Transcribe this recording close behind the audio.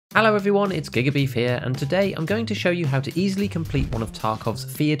Hello everyone, it's Gigabeef here, and today I'm going to show you how to easily complete one of Tarkov's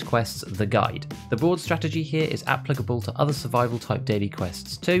feared quests, The Guide. The broad strategy here is applicable to other survival type daily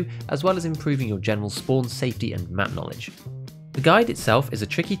quests too, as well as improving your general spawn safety and map knowledge. The Guide itself is a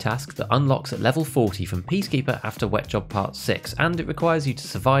tricky task that unlocks at level 40 from Peacekeeper after Wet Job Part 6, and it requires you to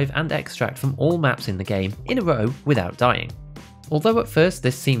survive and extract from all maps in the game in a row without dying. Although at first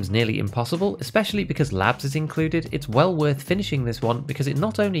this seems nearly impossible, especially because labs is included, it's well worth finishing this one because it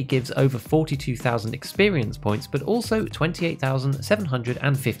not only gives over 42,000 experience points, but also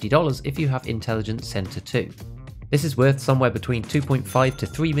 $28,750 if you have Intelligence Center 2. This is worth somewhere between 2.5 to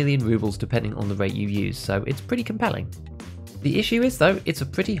 3 million rubles depending on the rate you use, so it's pretty compelling. The issue is though, it's a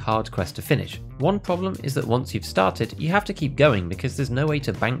pretty hard quest to finish. One problem is that once you've started, you have to keep going because there's no way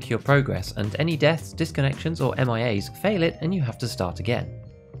to bank your progress, and any deaths, disconnections or MIAs fail it and you have to start again.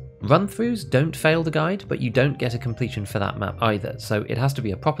 Run-throughs don't fail the guide, but you don't get a completion for that map either, so it has to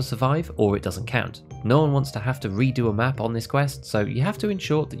be a proper survive or it doesn't count. No one wants to have to redo a map on this quest, so you have to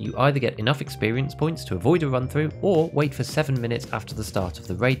ensure that you either get enough experience points to avoid a run-through or wait for 7 minutes after the start of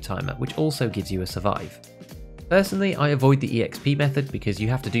the raid timer, which also gives you a survive. Personally, I avoid the EXP method because you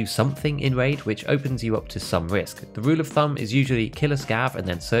have to do something in raid which opens you up to some risk. The rule of thumb is usually kill a scav and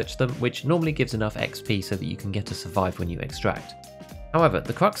then search them, which normally gives enough XP so that you can get to survive when you extract. However,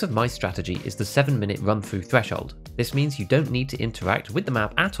 the crux of my strategy is the 7-minute run-through threshold. This means you don't need to interact with the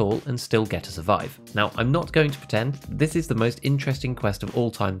map at all and still get to survive. Now, I'm not going to pretend this is the most interesting quest of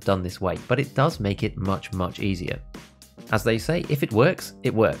all time done this way, but it does make it much easier. As they say, if it works,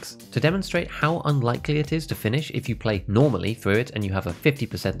 it works. To demonstrate how unlikely it is to finish if you play normally through it and you have a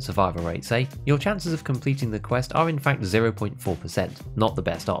 50% survival rate say, your chances of completing the quest are in fact 0.4%, not the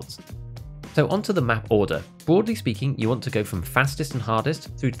best odds. So onto the map order. Broadly speaking, you want to go from fastest and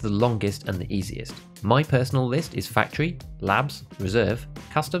hardest through to the longest and the easiest. My personal list is Factory, Labs, Reserve,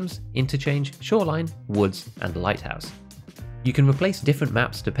 Customs, Interchange, Shoreline, Woods and Lighthouse. You can replace different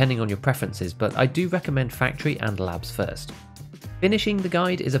maps depending on your preferences, but I do recommend Factory and Labs first. Finishing the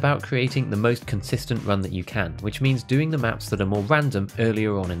guide is about creating the most consistent run that you can, which means doing the maps that are more random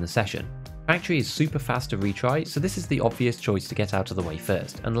earlier on in the session. Factory is super fast to retry, so this is the obvious choice to get out of the way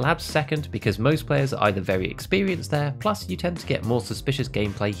first, and Labs second because most players are either very experienced there, plus you tend to get more suspicious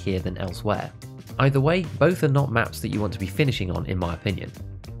gameplay here than elsewhere. Either way, both are not maps that you want to be finishing on in my opinion.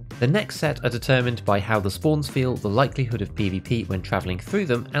 The next set are determined by how the spawns feel, the likelihood of PvP when travelling through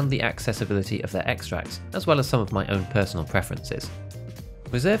them, and the accessibility of their extracts, as well as some of my own personal preferences.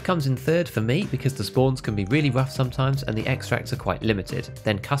 Reserve comes in third for me because the spawns can be really rough sometimes and the extracts are quite limited,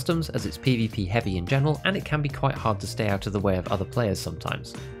 then Customs as it's PvP heavy in general and it can be quite hard to stay out of the way of other players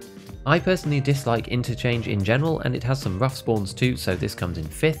sometimes. I personally dislike Interchange in general and it has some rough spawns too, so this comes in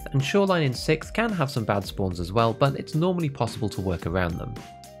 5th, and Shoreline in 6th can have some bad spawns as well, but it's normally possible to work around them.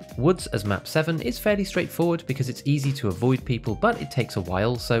 Woods as map 7 is fairly straightforward because it's easy to avoid people, but it takes a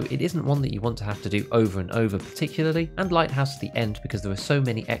while, so it isn't one that you want to have to do over and over particularly, and Lighthouse at the end because there are so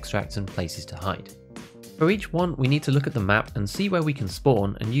many extracts and places to hide. For each one, we need to look at the map and see where we can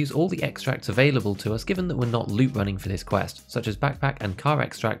spawn and use all the extracts available to us given that we're not loot running for this quest, such as backpack and car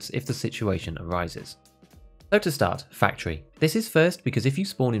extracts if the situation arises. So to start, Factory. This is first because if you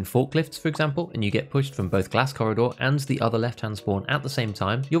spawn in forklifts for example, and you get pushed from both Glass Corridor and the other left-hand spawn at the same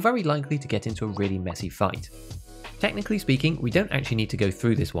time, you're very likely to get into a really messy fight. Technically speaking, we don't actually need to go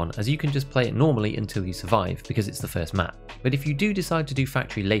through this one, as you can just play it normally until you survive, because it's the first map. But if you do decide to do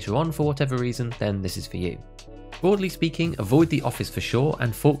Factory later on for whatever reason, then this is for you. Broadly speaking, avoid the office for sure,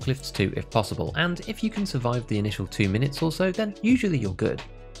 and forklifts too if possible, and if you can survive the initial 2 minutes or so, then usually you're good.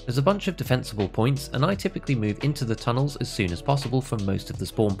 There's a bunch of defensible points, and I typically move into the tunnels as soon as possible from most of the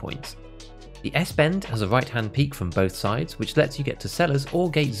spawn points. The S-bend has a right-hand peak from both sides, which lets you get to cellars or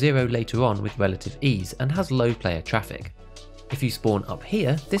gate 0 later on with relative ease, and has low player traffic. If you spawn up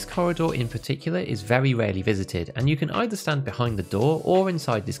here, this corridor in particular is very rarely visited, and you can either stand behind the door or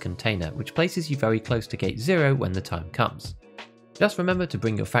inside this container, which places you very close to gate 0 when the time comes. Just remember to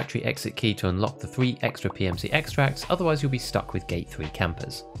bring your factory exit key to unlock the 3 extra PMC extracts, otherwise you'll be stuck with gate 3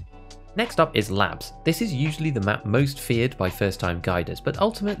 campers. Next up is Labs. This is usually the map most feared by first-time guiders, but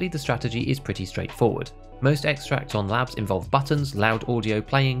ultimately the strategy is pretty straightforward. Most extracts on Labs involve buttons, loud audio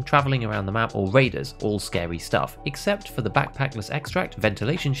playing, travelling around the map, or raiders, all scary stuff, except for the backpackless extract,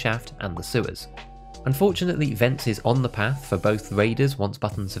 ventilation shaft, and the sewers. Unfortunately, Vents is on the path for both raiders once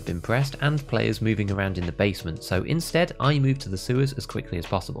buttons have been pressed and players moving around in the basement, so instead I move to the sewers as quickly as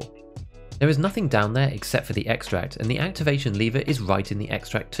possible. There is nothing down there except for the extract, and the activation lever is right in the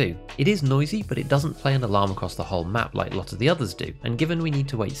extract too. It is noisy, but it doesn't play an alarm across the whole map like a lot of the others do, and given we need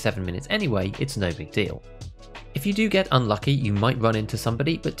to wait 7 minutes anyway, it's no big deal. If you do get unlucky, you might run into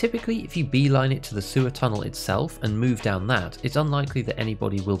somebody, but typically if you beeline it to the sewer tunnel itself and move down that, it's unlikely that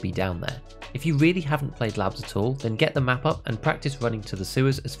anybody will be down there. If you really haven't played labs at all, then get the map up and practice running to the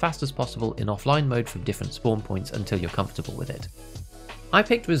sewers as fast as possible in offline mode from different spawn points until you're comfortable with it. I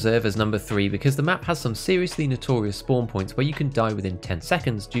picked Reserve as number 3 because the map has some seriously notorious spawn points where you can die within 10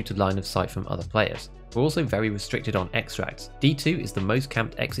 seconds due to line of sight from other players. We're also very restricted on extracts. D2 is the most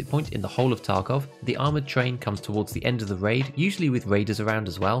camped exit point in the whole of Tarkov, the armoured train comes towards the end of the raid, usually with raiders around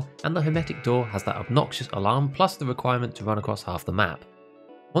as well, and the hermetic door has that obnoxious alarm plus the requirement to run across half the map.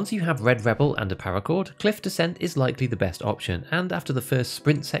 Once you have Red Rebel and a paracord, cliff descent is likely the best option, and after the first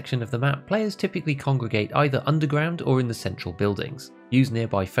sprint section of the map, players typically congregate either underground or in the central buildings. Use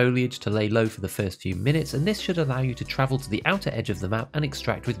nearby foliage to lay low for the first few minutes, and this should allow you to travel to the outer edge of the map and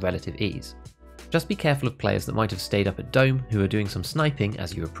extract with relative ease. Just be careful of players that might have stayed up at Dome who are doing some sniping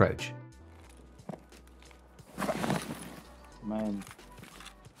as you approach. Man.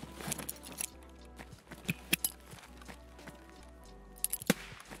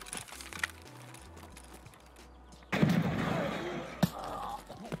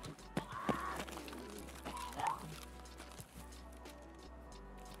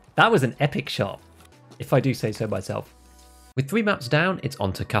 That was an epic shot, if I do say so myself. With 3 maps down, it's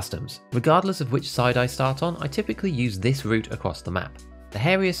on to customs. Regardless of which side I start on, I typically use this route across the map. The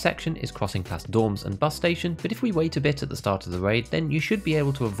hairiest section is crossing past dorms and bus station, but if we wait a bit at the start of the raid, then you should be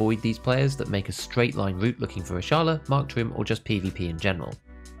able to avoid these players that make a straight line route looking for a Shala, Mark Trim or just PvP in general.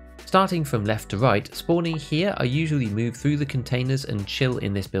 Starting from left to right, spawning here I usually move through the containers and chill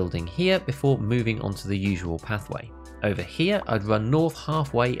in this building here before moving onto the usual pathway. Over here I'd run north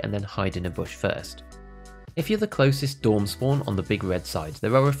halfway and then hide in a bush first. If you're the closest dorm spawn on the big red side,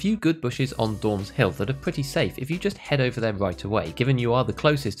 there are a few good bushes on Dorm's Hill that are pretty safe if you just head over there right away, given you are the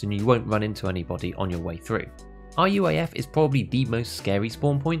closest and you won't run into anybody on your way through. RUAF is probably the most scary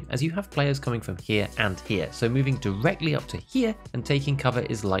spawn point as you have players coming from here and here, so moving directly up to here and taking cover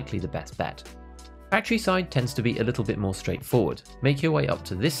is likely the best bet. Factory side tends to be a little bit more straightforward. Make your way up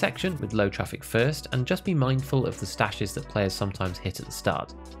to this section with low traffic first and just be mindful of the stashes that players sometimes hit at the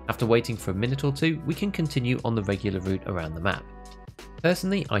start. After waiting for a minute or two, we can continue on the regular route around the map.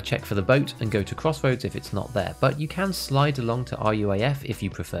 Personally, I check for the boat and go to Crossroads if it's not there, but you can slide along to RUAF if you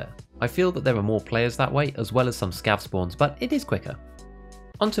prefer. I feel that there are more players that way as well as some scav spawns, but it is quicker.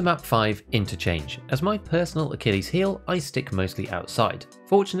 Onto map 5, Interchange. As my personal Achilles heel, I stick mostly outside.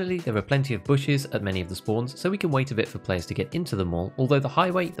 Fortunately, there are plenty of bushes at many of the spawns, so we can wait a bit for players to get into them all, although the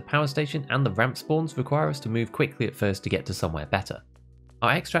highway, the power station and the ramp spawns require us to move quickly at first to get to somewhere better. Our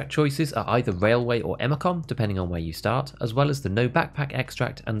extract choices are either railway or Emacom, depending on where you start, as well as the no backpack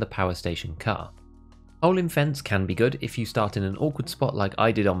extract and the power station car. Hole in fence can be good if you start in an awkward spot like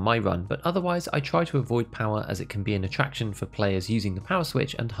I did on my run, but otherwise I try to avoid power as it can be an attraction for players using the power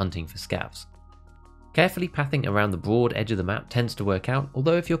switch and hunting for scavs. Carefully pathing around the broad edge of the map tends to work out,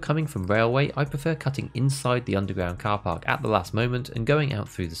 although if you're coming from railway I prefer cutting inside the underground car park at the last moment and going out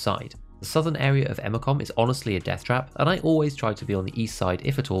through the side. The southern area of Emacom is honestly a death trap, and I always try to be on the east side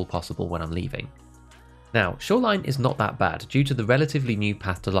if at all possible when I'm leaving. Now, Shoreline is not that bad due to the relatively new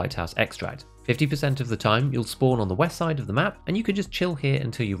Path to Lighthouse extract. 50% of the time you'll spawn on the west side of the map and you can just chill here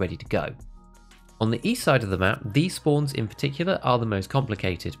until you're ready to go. On the east side of the map, these spawns in particular are the most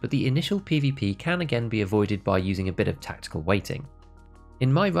complicated, but the initial PvP can again be avoided by using a bit of tactical waiting.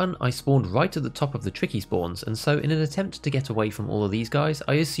 In my run, I spawned right at the top of the tricky spawns, and so in an attempt to get away from all of these guys,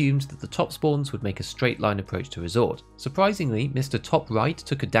 I assumed that the top spawns would make a straight line approach to Resort. Surprisingly, Mr. Top Right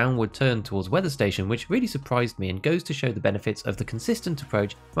took a downward turn towards Weather Station, which really surprised me and goes to show the benefits of the consistent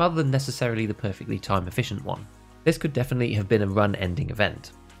approach rather than necessarily the perfectly time efficient one. This could definitely have been a run-ending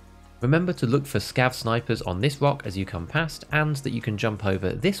event. Remember to look for scav snipers on this rock as you come past, and that you can jump over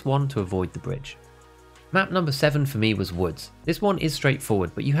this one to avoid the bridge. Map number 7 for me was Woods. This one is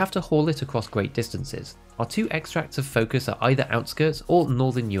straightforward, but you have to haul it across great distances. Our 2 extracts of focus are either outskirts or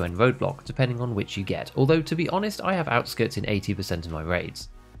northern UN roadblock, depending on which you get, although to be honest I have outskirts in 80% of my raids.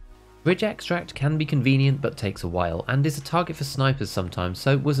 Bridge extract can be convenient but takes a while, and is a target for snipers sometimes,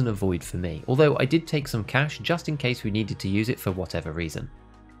 so was an avoid for me, although I did take some cash just in case we needed to use it for whatever reason.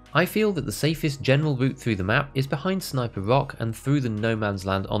 I feel that the safest general route through the map is behind Sniper Rock and through the no man's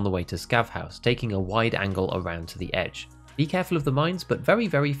land on the way to Scav House, taking a wide angle around to the edge. Be careful of the mines, but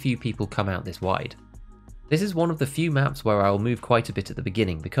very few people come out this wide. This is one of the few maps where I'll move quite a bit at the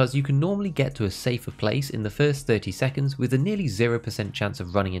beginning, because you can normally get to a safer place in the first 30 seconds with a nearly 0% chance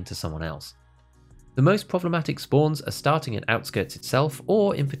of running into someone else. The most problematic spawns are starting at Outskirts itself,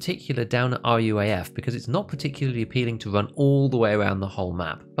 or in particular down at RUAF, because it's not particularly appealing to run all the way around the whole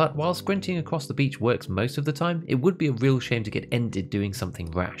map, but while sprinting across the beach works most of the time, it would be a real shame to get ended doing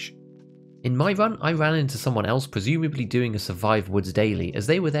something rash. In my run, I ran into someone else presumably doing a Survive Woods daily, as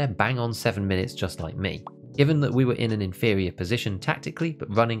they were there bang on 7 minutes just like me. Given that we were in an inferior position tactically,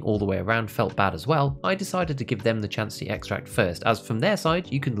 but running all the way around felt bad as well, I decided to give them the chance to extract first, as from their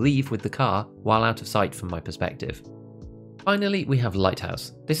side you can leave with the car while out of sight from my perspective. Finally, we have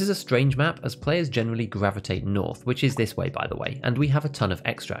Lighthouse. This is a strange map as players generally gravitate north, which is this way by the way, and we have a ton of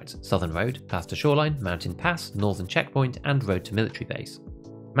extracts: Southern Road, Path to Shoreline, Mountain Pass, Northern Checkpoint, and Road to Military Base.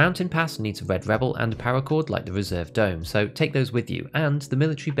 Mountain Pass needs a red rebel and a paracord like the reserve dome, so take those with you, and the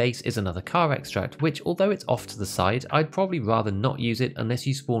military base is another car extract which, although it's off to the side, I'd probably rather not use it unless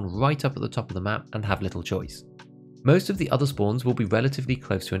you spawn right up at the top of the map and have little choice. Most of the other spawns will be relatively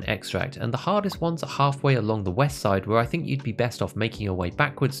close to an extract, and the hardest ones are halfway along the west side, where I think you'd be best off making your way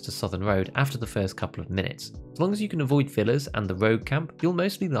backwards to Southern Road after the first couple of minutes. As long as you can avoid fillers and the rogue camp, you'll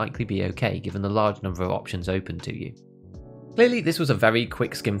mostly likely be okay given the large number of options open to you. Clearly this was a very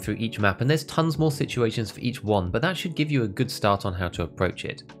quick skim through each map, and there's tons more situations for each one, but that should give you a good start on how to approach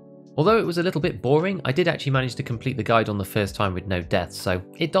it. Although it was a little bit boring, I did actually manage to complete the guide on the first time with no deaths, so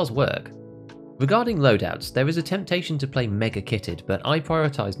it does work. Regarding loadouts, there is a temptation to play mega kitted, but I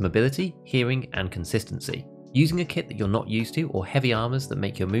prioritised mobility, hearing and consistency. Using a kit that you're not used to or heavy armours that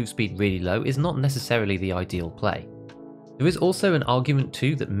make your move speed really low is not necessarily the ideal play. There is also an argument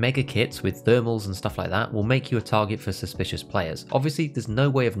too that mega kits with thermals and stuff like that will make you a target for suspicious players. Obviously there's no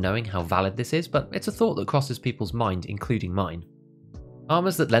way of knowing how valid this is, but it's a thought that crosses people's mind, including mine.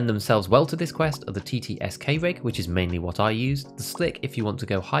 Armours that lend themselves well to this quest are the TT-SK rig, which is mainly what I used, the Slick if you want to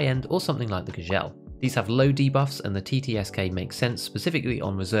go high end, or something like the Gazelle. These have low debuffs, and the TT-SK makes sense specifically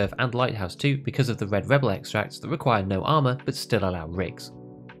on Reserve and Lighthouse too because of the Red Rebel extracts that require no armour but still allow rigs.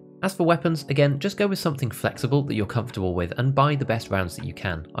 As for weapons, again, just go with something flexible that you're comfortable with and buy the best rounds that you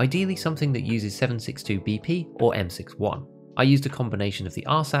can, ideally something that uses 7.62 BP or M61. I used a combination of the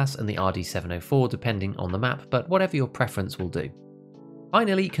RSAS and the RD704 depending on the map, but whatever your preference will do.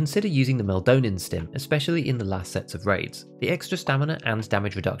 Finally, consider using the Meldonin stim, especially in the last sets of raids. The extra stamina and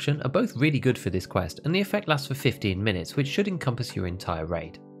damage reduction are both really good for this quest, and the effect lasts for 15 minutes, which should encompass your entire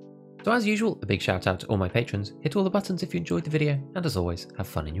raid. So as usual, a big shout out to all my patrons, hit all the buttons if you enjoyed the video, and as always, have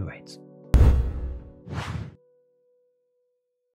fun in your raids.